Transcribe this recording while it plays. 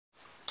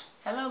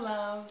Hello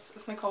loves,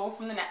 it's Nicole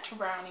from the Natural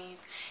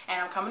Brownies,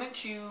 and I'm coming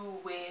at you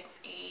with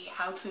a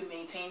how to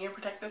maintain your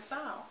protective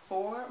style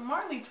for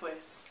Marley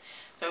twists.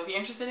 So if you're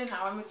interested in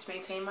how I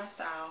maintain my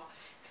style,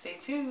 stay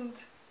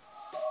tuned.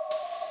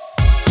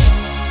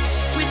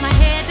 With my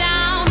hair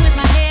down,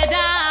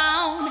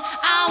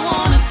 I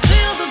wanna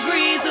feel the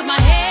breeze with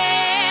my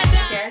hair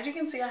down. Okay, as you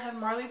can see, I have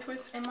Marley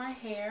twists in my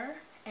hair.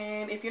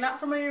 And if you're not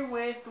familiar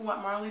with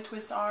what Marley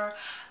twists are,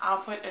 I'll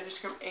put a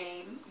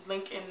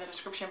link in the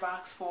description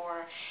box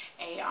for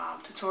a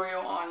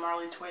tutorial on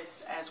Marley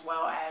twists, as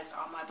well as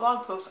my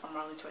blog post on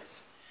Marley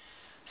twists.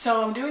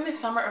 So I'm doing this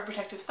summer of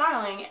protective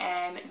styling,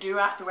 and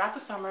throughout the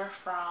summer,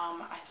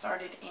 I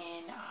started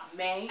in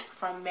May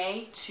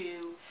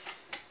to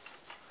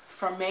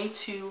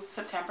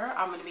September,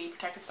 I'm going to be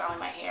protective styling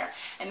my hair,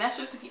 and that's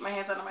just to keep my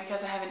hands out of my,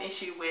 because I have an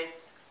issue with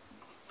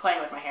playing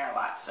with my hair a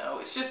lot, so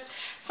it's just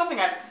something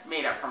I've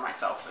made up for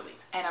myself, really.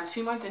 And I'm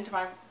 2 months into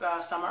my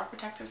summer of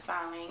protective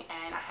styling,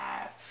 and I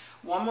have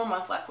 1 more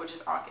month left, which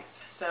is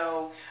August.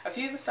 So a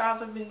few of the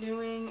styles I've been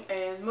doing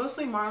is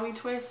mostly Marley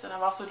twists, and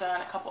I've also done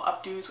a couple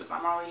updos with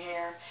my Marley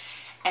hair,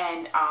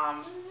 and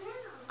I'm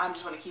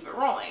just going to keep it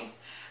rolling.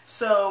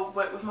 So,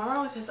 but with my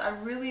Marley twists, I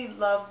really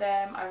love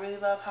them. I really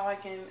love how I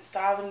can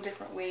style them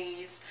different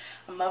ways.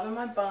 I'm loving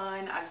my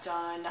bun. I've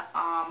done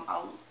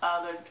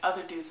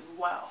other do's as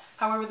well.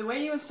 However, the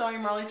way you install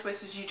your Marley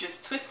twists is you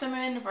just twist them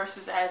in,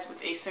 versus as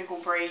with a single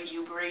braid,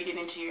 you braid it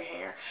into your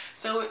hair.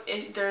 So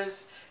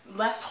there's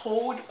less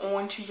hold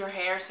onto your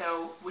hair,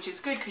 so which is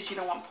good because you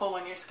don't want pull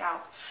on your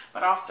scalp.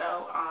 But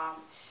also,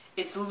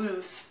 it's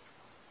loose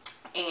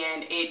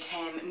and it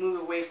can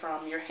move away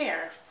from your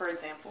hair. For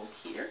example,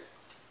 here.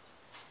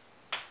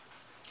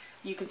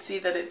 You can see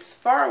that it's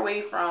far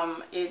away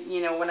from it.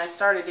 You know, when I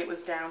started it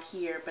was down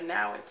here, but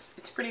now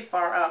it's pretty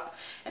far up,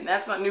 and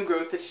that's not new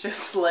growth, it's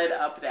just slid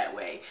up that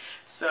way.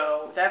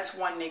 So that's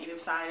one negative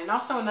side. And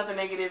also another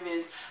negative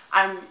is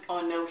I'm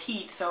on no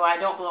heat, so I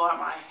don't blow out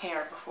my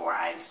hair before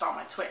I install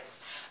my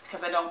twists.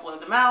 Because I don't blow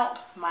them out,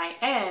 my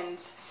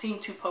ends seem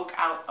to poke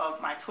out of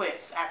my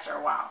twists after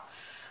a while.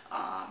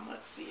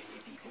 Let's see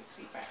if you can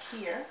see back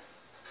here.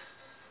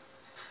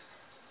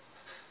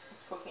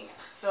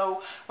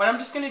 So what I'm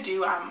just going to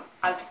do,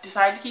 I've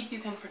decided to keep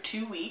these in for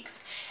 2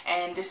 weeks,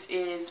 and this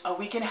is a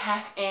week and a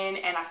half in,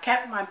 and I've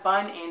kept my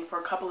bun in for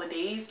a couple of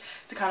days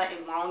to kind of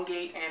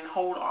elongate and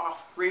hold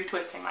off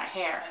retwisting my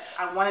hair.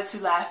 I want it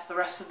to last the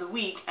rest of the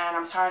week, and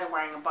I'm tired of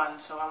wearing a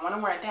bun, so I want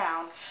to wear it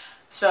down.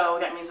 So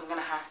that means I'm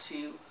going to have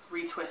to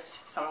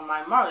retwist some of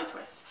my Marley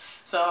twists.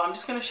 So I'm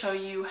just going to show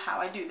you how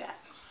I do that.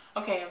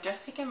 Okay, I've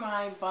just taken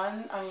my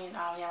bun,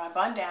 my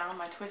bun down,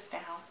 my twist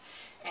down,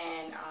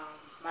 and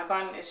my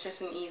bun is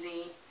just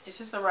it's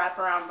just a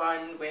wraparound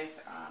bun with,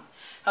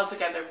 held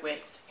together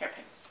with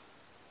hairpins.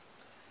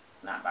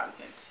 Not bobby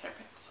pins,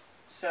 hairpins.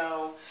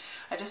 So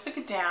I just took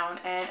it down,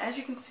 and as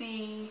you can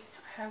see,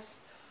 I have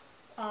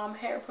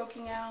hair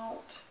poking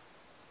out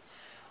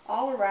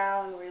all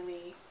around,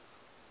 really.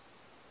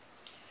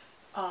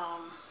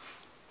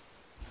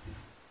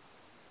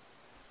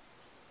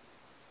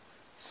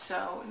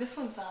 So this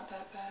one's not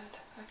that bad,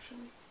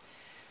 actually.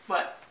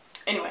 But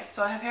anyway,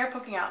 so I have hair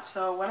poking out,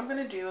 so what I'm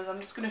going to do is I'm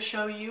just going to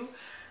show you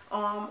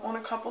on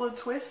a couple of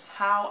twists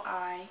how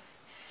I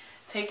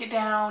take it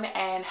down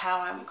and how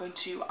I'm going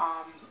to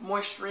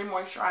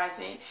re-moisturize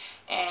it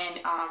and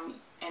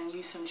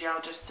use some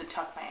gel just to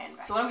tuck my end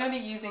back. So what I'm going to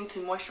be using to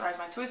moisturize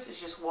my twist is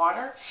just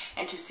water,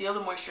 and to seal the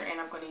moisture in,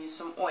 I'm going to use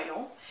some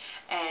oil.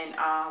 And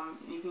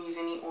you can use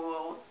any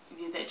oil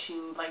that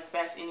you like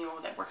best, any oil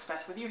that works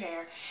best with your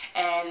hair.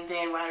 And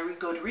then when I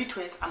go to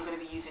retwist, I'm going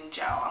to be using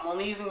gel. I'm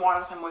only using water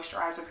with my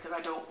moisturizer because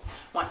I don't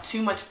want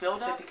too much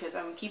buildup, because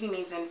I'm keeping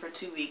these in for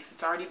 2 weeks.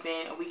 It's already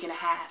been a week and a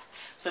half,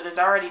 so there's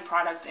already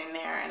product in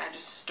there, and I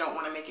just don't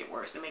want to make it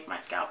worse and make my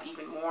scalp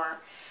even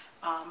more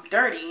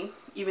dirty,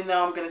 even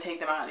though I'm going to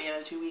take them out at the end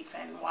of 2 weeks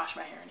and wash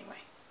my hair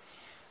anyway.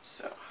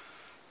 So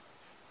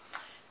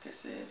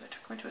this is, I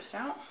took my twist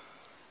out,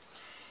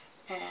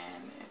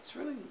 and it's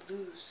really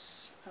loose.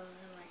 I'm going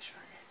to make sure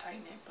I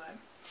tighten it, but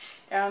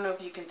I don't know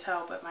if you can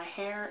tell, but my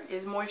hair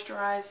is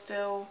moisturized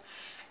still.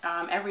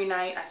 Every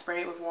night I spray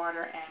it with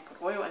water and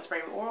put oil and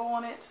spray with oil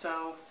on it,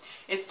 so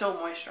it's still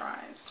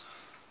moisturized.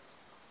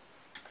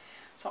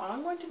 So all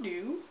I'm going to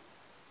do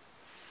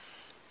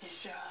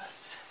is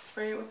just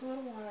spray it with a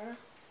little water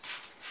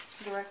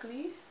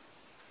directly.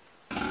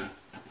 Then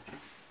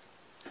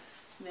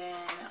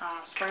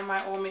spray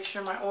my oil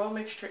mixture. My oil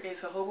mixture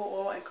is jojoba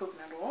oil and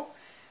coconut oil.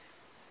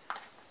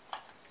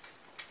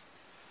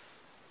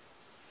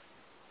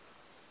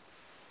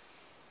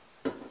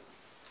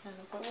 And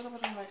I'll put a little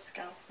bit on my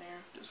scalp there,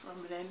 just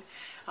rub it in.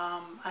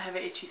 I have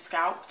an itchy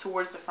scalp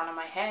towards the front of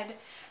my head,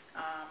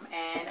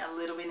 and a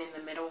little bit in the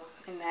middle,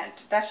 and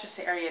that's just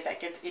the area that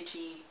gets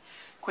itchy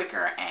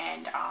quicker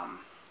and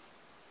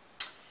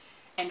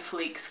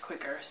flakes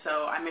quicker.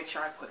 So I make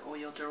sure I put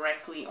oil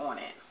directly on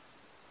it.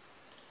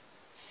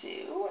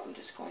 So I'm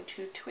just going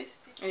to twist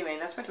it. Anyway,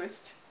 that's my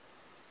twist.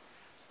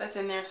 So that's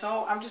in there.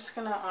 So I'm just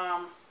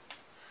gonna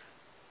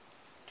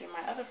do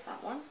my other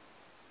front one.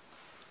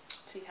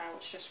 See how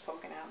it's just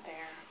poking out there?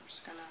 I'm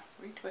just gonna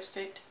retwist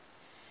it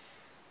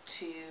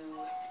to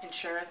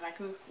ensure that I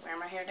can wear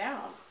my hair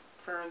down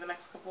for the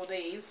next couple of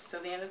days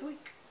till the end of the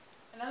week.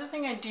 Another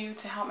thing I do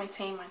to help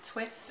maintain my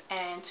twists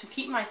and to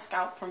keep my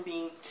scalp from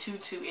being too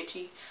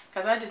itchy,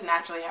 because I just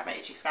naturally have an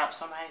itchy scalp,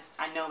 so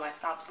I know my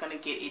scalp's gonna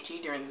get itchy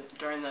during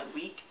the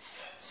week,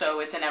 so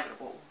it's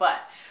inevitable.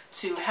 But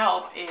to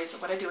help is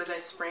what I do is I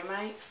spray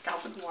my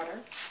scalp with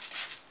water,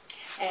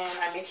 and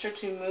I make sure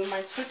to move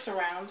my twists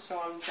around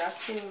so I'm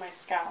just getting my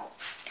scalp,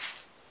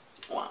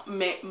 well,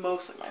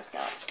 most of my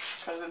scalp,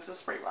 because it's a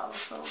spray bottle,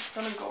 so it's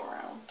gonna go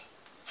around.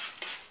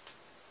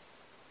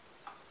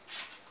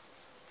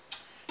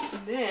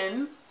 And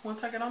then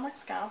once I get on my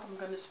scalp, I'm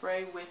going to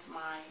spray with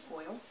my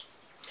oil.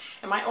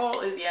 And my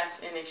oil is, yes,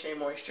 in a Shea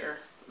Moisture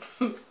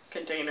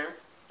container,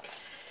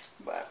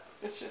 but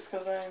it's just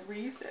because I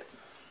reused it.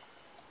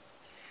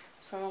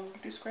 So I'm going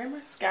to spray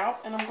my scalp,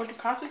 and I'm going to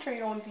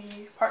concentrate on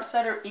the parts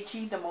that are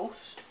itchy the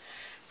most.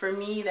 For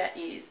me, that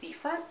is the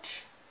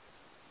front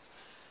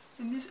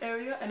in this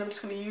area, and I'm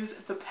just going to use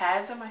the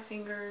pads of my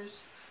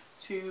fingers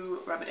to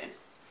rub it in.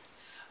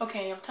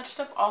 Okay, I've touched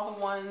up all the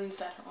ones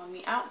that are on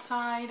the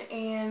outside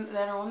and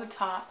that are on the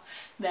top,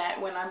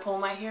 that when I pull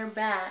my hair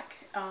back,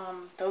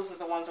 those are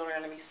the ones that are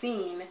going to be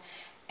seen,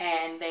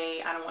 and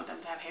I don't want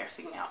them to have hair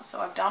sticking out. So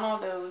I've done all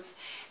those,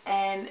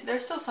 and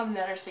there's still some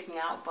that are sticking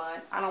out,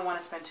 but I don't want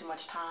to spend too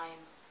much time.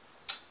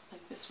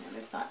 Like this one,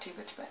 it's not too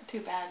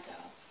bad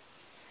though.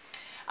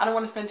 I don't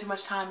want to spend too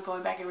much time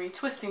going back and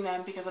retwisting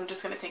them, because I'm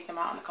just going to take them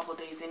out in a couple of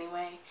days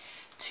anyway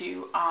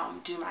to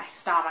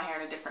style my hair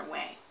in a different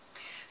way.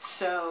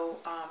 So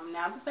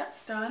now that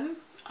that's done,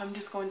 I'm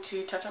just going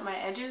to touch up my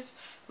edges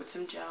with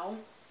some gel,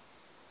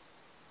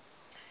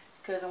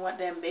 because I want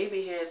them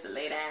baby hairs to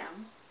lay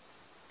down.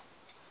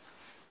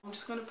 I'm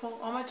just going to pull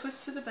all my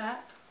twists to the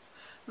back.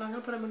 I'm not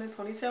going to put them in a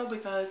ponytail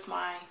because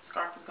my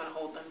scarf is going to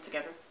hold them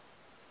together.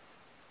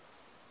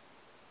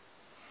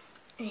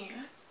 And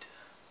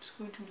I'm just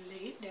going to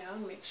lay it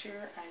down, make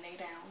sure I lay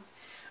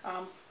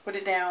down. Put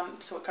it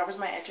down so it covers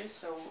my edges,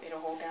 so it'll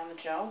hold down the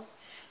gel.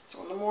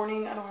 So in the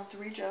morning I don't have to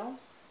re-gel.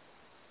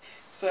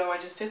 So I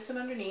just twist it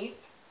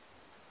underneath,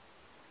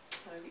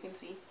 as you can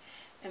see,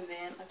 and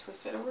then I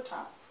twist it over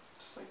top,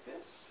 just like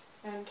this,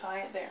 and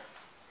tie it there.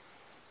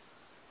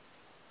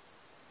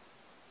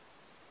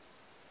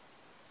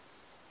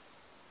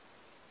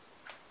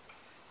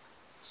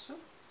 So,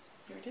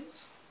 here it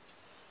is.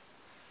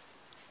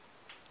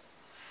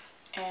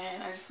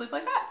 And I just sleep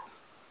like that.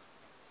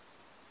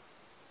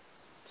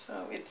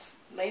 So it's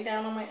laid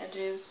down on my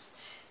edges,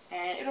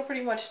 and it'll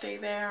pretty much stay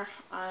there.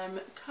 I'm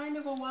kind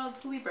of a wild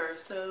sleeper,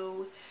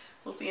 so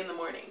we'll see in the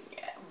morning.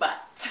 Yeah,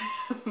 but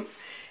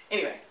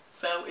anyway,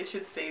 so it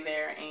should stay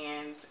there,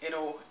 and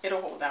it'll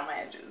hold down my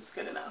edges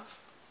good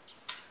enough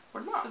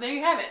for tomorrow. So there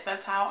you have it.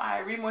 That's how I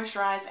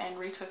re-moisturize and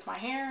retwist my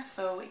hair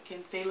so it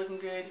can stay looking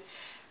good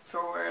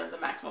for the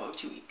maximum of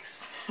 2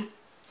 weeks.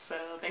 So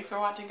thanks for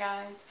watching,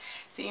 guys.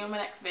 See you in my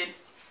next vid.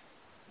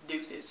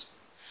 Deuces.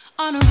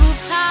 On a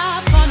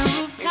rooftop, Make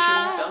sure you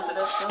filmed it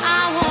up.